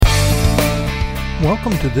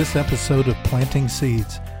Welcome to this episode of Planting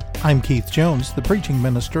Seeds. I'm Keith Jones, the preaching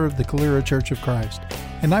minister of the Calera Church of Christ,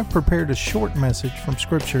 and I've prepared a short message from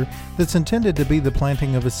Scripture that's intended to be the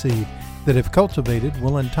planting of a seed that, if cultivated,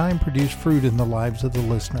 will in time produce fruit in the lives of the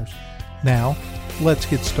listeners. Now, let's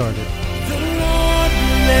get started. The Lord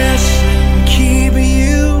bless and keep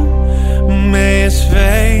you. May His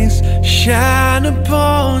face shine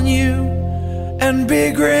upon you and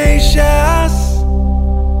be gracious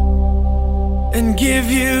and give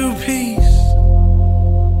you peace.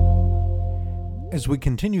 As we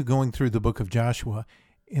continue going through the book of Joshua,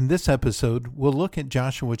 in this episode, we'll look at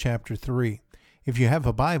Joshua chapter 3. If you have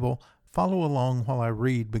a Bible, follow along while I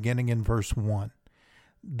read, beginning in verse 1.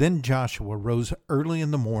 Then Joshua rose early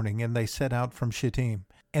in the morning, and they set out from Shittim.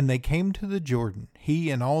 And they came to the Jordan,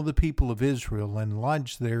 he and all the people of Israel, and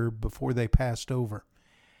lodged there before they passed over.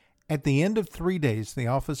 At the end of 3 days, the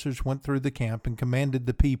officers went through the camp and commanded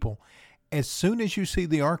the people, "As soon as you see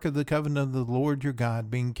the ark of the covenant of the Lord your God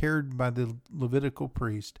being carried by the Levitical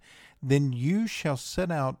priest, then you shall set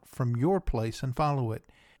out from your place and follow it.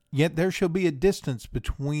 Yet there shall be a distance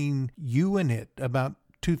between you and it, about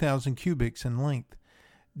 2,000 cubits in length.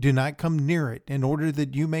 Do not come near it, in order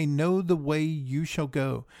that you may know the way you shall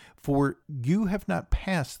go, for you have not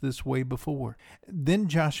passed this way before." Then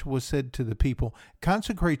Joshua said to the people,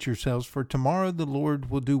 "Consecrate yourselves, for tomorrow the Lord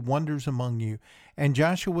will do wonders among you." And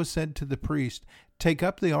Joshua said to the priest, "Take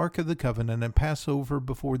up the ark of the covenant and pass over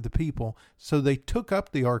before the people." So they took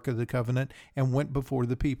up the ark of the covenant and went before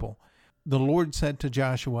the people. The Lord said to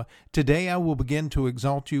Joshua, "Today I will begin to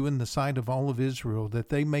exalt you in the sight of all of Israel, that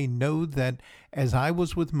they may know that as I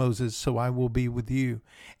was with Moses, so I will be with you.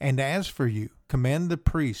 And as for you, command the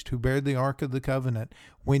priest who bear the ark of the covenant,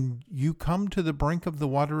 when you come to the brink of the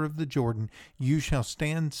water of the Jordan, you shall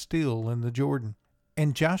stand still in the Jordan."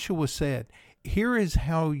 And Joshua said, "Here is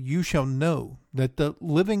how you shall know that the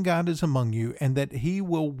living God is among you, and that he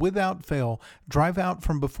will without fail drive out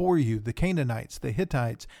from before you the Canaanites, the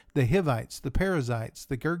Hittites, the Hivites, the Perizzites,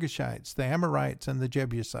 the Girgashites, the Amorites, and the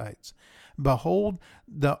Jebusites. Behold,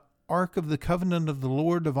 the ark of the covenant of the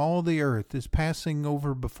Lord of all the earth is passing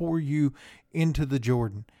over before you into the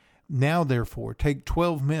Jordan. Now therefore take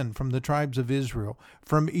 12 men from the tribes of Israel,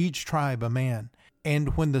 from each tribe a man.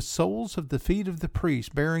 And when the soles of the feet of the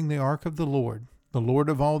priests bearing the ark of the Lord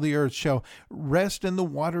of all the earth, shall rest in the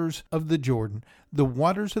waters of the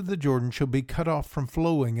waters of the Jordan shall be cut off from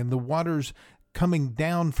flowing, and the waters coming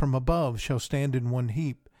down from above shall stand in one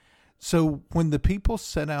heap." So when the people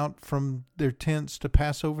set out from their tents to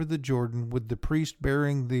pass over the Jordan, with the priest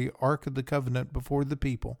bearing the ark of the covenant before the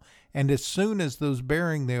people, and as soon as those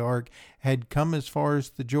bearing the ark had come as far as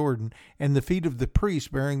the Jordan, and the feet of the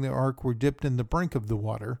priest bearing the ark were dipped in the brink of the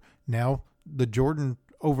water, now the Jordan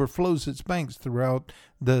overflows its banks throughout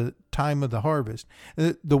the time of the harvest,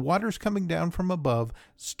 the waters coming down from above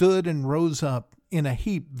stood and rose up in a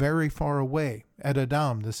heap very far away at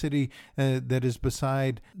Adam, the city that is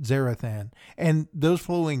beside Zarethan. And those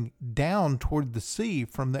flowing down toward the sea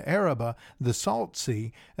from the Arabah, the salt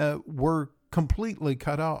sea, were completely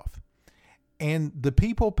cut off. And the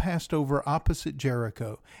people passed over opposite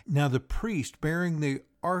Jericho. Now the priest bearing the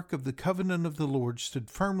ark of the covenant of the Lord stood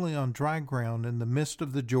firmly on dry ground in the midst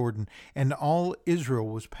of the Jordan, and all Israel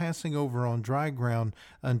was passing over on dry ground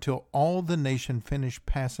until all the nation finished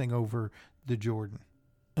passing over the Jordan.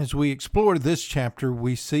 As we explore this chapter,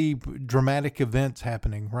 we see dramatic events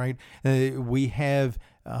happening, right? We have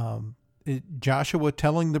Joshua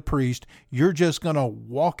telling the priest, "You're just going to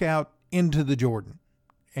walk out into the Jordan.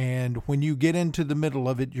 And when you get into the middle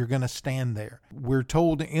of it, you're going to stand there." We're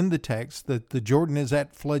told in the text that the Jordan is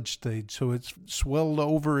at flood stage, so it's swelled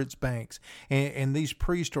over its banks. And these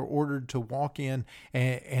priests are ordered to walk in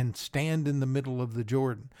and stand in the middle of the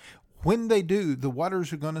Jordan. When they do, the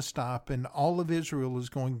waters are going to stop, and all of Israel is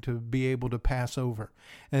going to be able to pass over.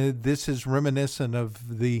 This is reminiscent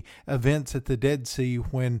of the events at the Dead Sea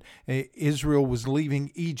when Israel was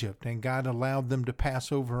leaving Egypt, and God allowed them to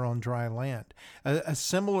pass over on dry land. A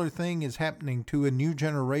similar thing is happening to a new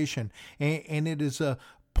generation, and it is a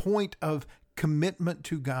point of commitment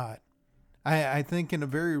to God. I think in a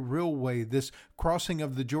very real way, this crossing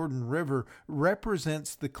of the Jordan River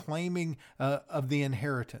represents the claiming of the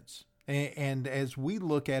inheritance. And as we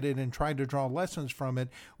look at it and try to draw lessons from it,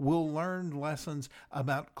 we'll learn lessons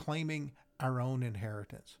about claiming our own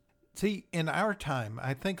inheritance. See, in our time,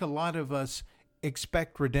 I think a lot of us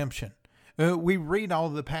expect redemption. We read all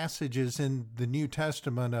the passages in the New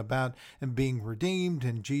Testament about being redeemed,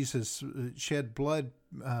 and Jesus shed blood,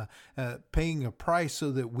 paying a price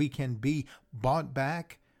so that we can be bought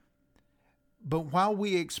back. But while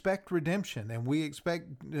we expect redemption and we expect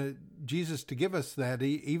Jesus to give us that,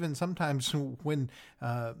 even sometimes when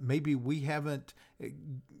maybe we haven't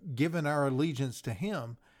given our allegiance to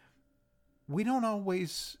him, we don't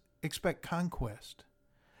always expect conquest.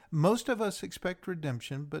 Most of us expect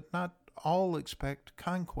redemption, but not all expect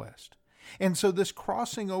conquest. And so this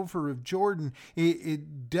crossing over of Jordan,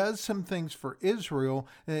 it does some things for Israel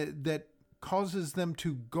that causes them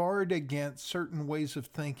to guard against certain ways of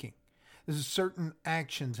thinking. There's certain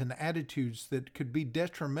actions and attitudes that could be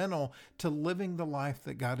detrimental to living the life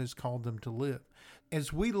that God has called them to live.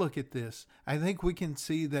 As we look at this, I think we can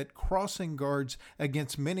see that crossing guards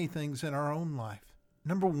against many things in our own life.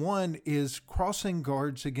 Number one is crossing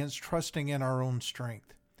guards against trusting in our own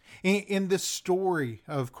strength. In this story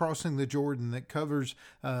of crossing the Jordan that covers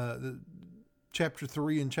chapter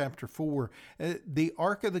 3 and chapter 4, the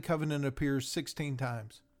Ark of the Covenant appears 16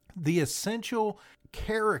 times. The essential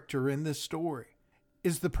character in this story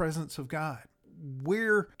is the presence of God.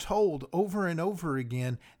 We're told over and over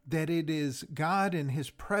again that it is God and his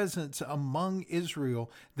presence among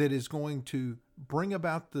Israel that is going to bring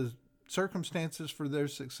about the circumstances for their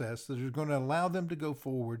success, that are going to allow them to go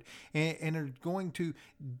forward and are going to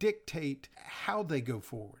dictate how they go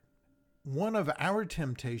forward. One of our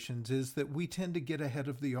temptations is that we tend to get ahead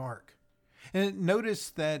of the ark. And notice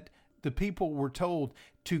that the people were told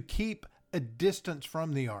to keep a distance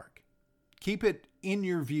from the ark. Keep it in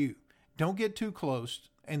your view. Don't get too close,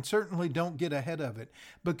 and certainly don't get ahead of it,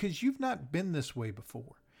 because you've not been this way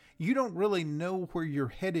before. You don't really know where you're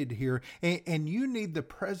headed here, and you need the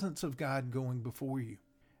presence of God going before you.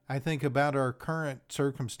 I think about our current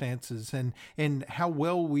circumstances and how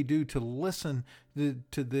well we do to listen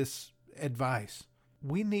to this advice.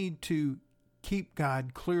 We need to keep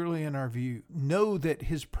God clearly in our view. Know that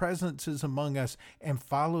his presence is among us and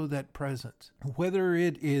follow that presence. Whether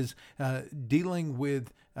it is dealing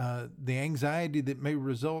with the anxiety that may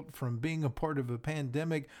result from being a part of a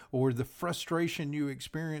pandemic, or the frustration you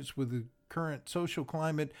experience with the current social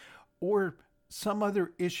climate, or some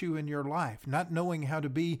other issue in your life, not knowing how to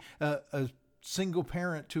be a single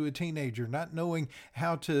parent to a teenager, not knowing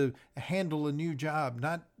how to handle a new job,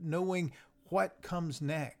 not knowing what comes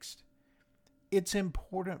next. It's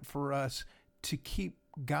important for us to keep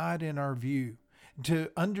God in our view, to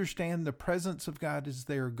understand the presence of God is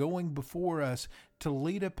there going before us to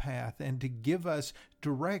lead a path and to give us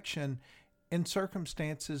direction in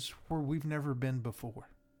circumstances where we've never been before.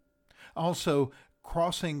 Also,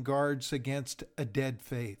 crossing guards against a dead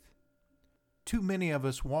faith. Too many of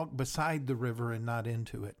us walk beside the river and not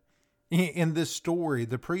into it. In this story,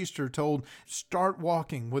 the priests are told, start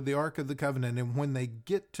walking with the Ark of the Covenant, and when they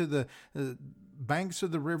get to the banks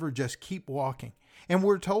of the river, just keep walking. And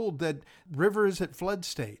we're told that river is at flood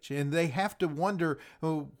stage, and they have to wonder,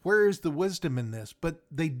 where is the wisdom in this? But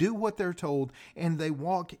they do what they're told, and they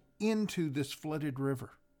walk into this flooded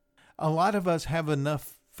river. A lot of us have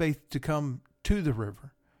enough faith to come to the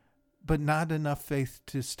river, but not enough faith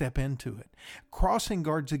to step into it. Crossing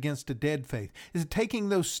guards against a dead faith is taking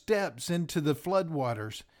those steps into the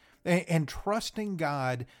floodwaters and trusting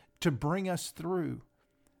God to bring us through.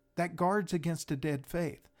 That guards against a dead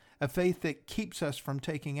faith, a faith that keeps us from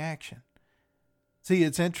taking action. See,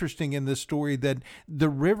 it's interesting in this story that the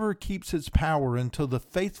river keeps its power until the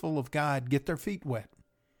faithful of God get their feet wet.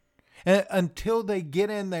 Until they get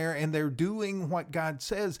in there and they're doing what God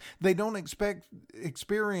says, they don't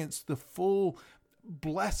experience the full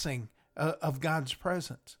blessing of God's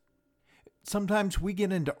presence. Sometimes we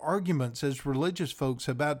get into arguments as religious folks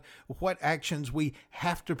about what actions we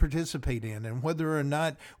have to participate in and whether or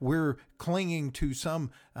not we're clinging to some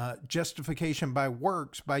justification by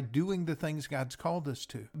works by doing the things God's called us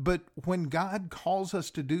to. But when God calls us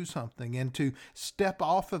to do something and to step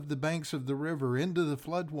off of the banks of the river into the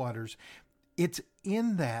floodwaters, it's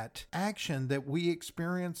in that action that we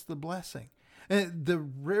experience the blessing. The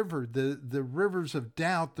river, the rivers of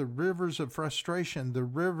doubt, the rivers of frustration, the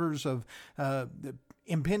rivers of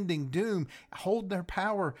impending doom hold their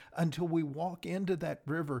power until we walk into that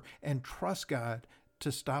river and trust God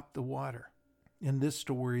to stop the water. In this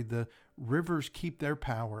story, the rivers keep their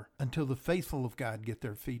power until the faithful of God get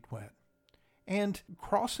their feet wet. And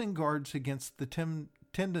crossing guards against the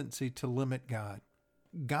tendency to limit God.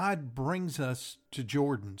 God brings us to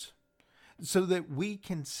Jordans so that we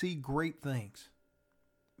can see great things.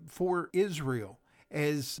 For Israel,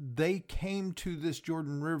 as they came to this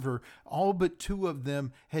Jordan River, all but 2 of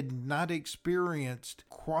them had not experienced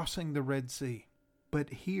crossing the Red Sea. But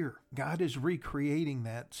here, God is recreating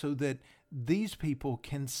that so that these people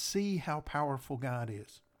can see how powerful God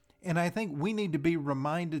is. And I think we need to be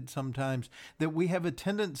reminded sometimes that we have a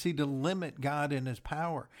tendency to limit God and his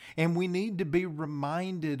power. And we need to be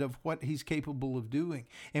reminded of what he's capable of doing.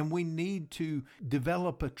 And we need to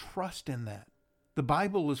develop a trust in that. The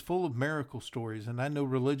Bible is full of miracle stories, and I know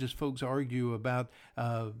religious folks argue about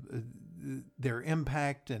their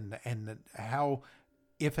impact and how,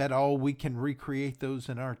 if at all, we can recreate those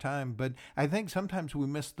in our time. But I think sometimes we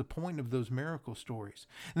miss the point of those miracle stories.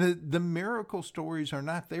 The miracle stories are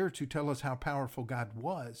not there to tell us how powerful God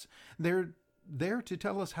was. They're there to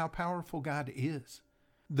tell us how powerful God is.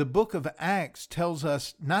 The book of Acts tells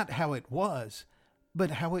us not how it was,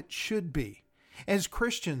 but how it should be. As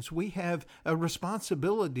Christians, we have a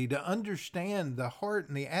responsibility to understand the heart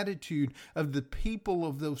and the attitude of the people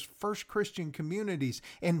of those first Christian communities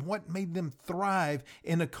and what made them thrive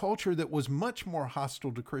in a culture that was much more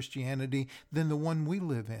hostile to Christianity than the one we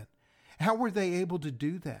live in. How were they able to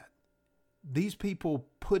do that? These people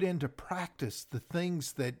put into practice the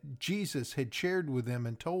things that Jesus had shared with them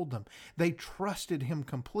and told them. They trusted him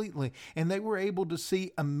completely, and they were able to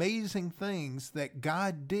see amazing things that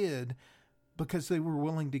God did because they were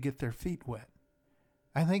willing to get their feet wet.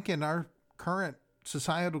 I think in our current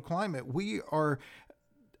societal climate, we are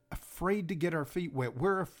afraid to get our feet wet.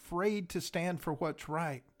 We're afraid to stand for what's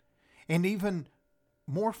right. And even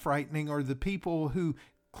more frightening are the people who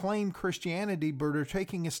claim Christianity but are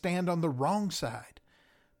taking a stand on the wrong side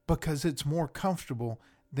because it's more comfortable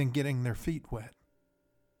than getting their feet wet.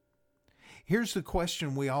 Here's the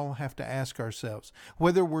question we all have to ask ourselves.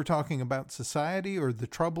 Whether we're talking about society or the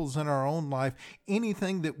troubles in our own life,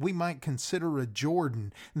 anything that we might consider a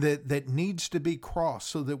Jordan that needs to be crossed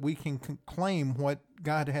so that we can claim what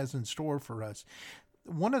God has in store for us.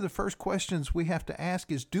 One of the first questions we have to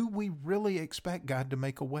ask is, do we really expect God to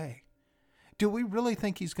make a way? Do we really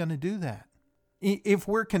think he's going to do that? If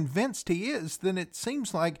we're convinced he is, then it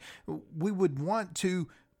seems like we would want to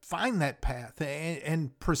find that path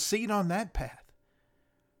and proceed on that path.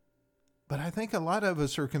 But I think a lot of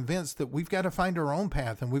us are convinced that we've got to find our own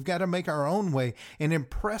path and we've got to make our own way and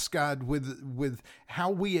impress God with how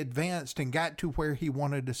we advanced and got to where he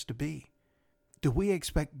wanted us to be. Do we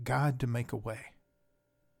expect God to make a way?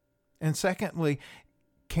 And secondly,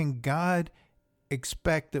 can God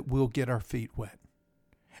expect that we'll get our feet wet?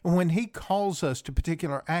 When he calls us to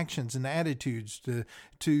particular actions and attitudes,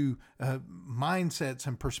 to mindsets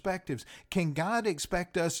and perspectives, can God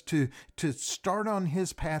expect us to start on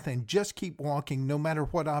his path and just keep walking no matter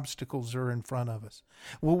what obstacles are in front of us?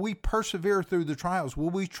 Will we persevere through the trials? Will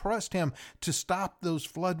we trust him to stop those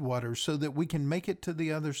floodwaters so that we can make it to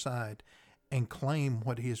the other side and claim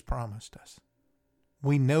what he has promised us?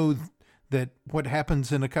 We know that what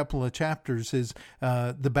happens in a couple of chapters is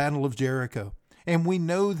the Battle of Jericho. And we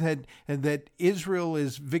know that Israel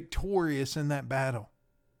is victorious in that battle.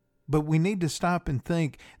 But we need to stop and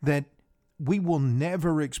think that we will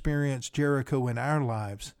never experience Jericho in our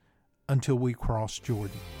lives until we cross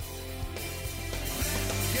Jordan.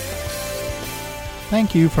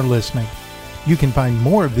 Thank you for listening. You can find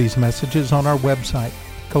more of these messages on our website,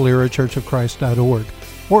 CaleraChurchOfChrist.org,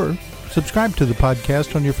 or subscribe to the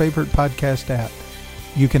podcast on your favorite podcast app.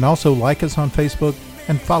 You can also like us on Facebook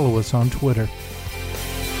and follow us on Twitter.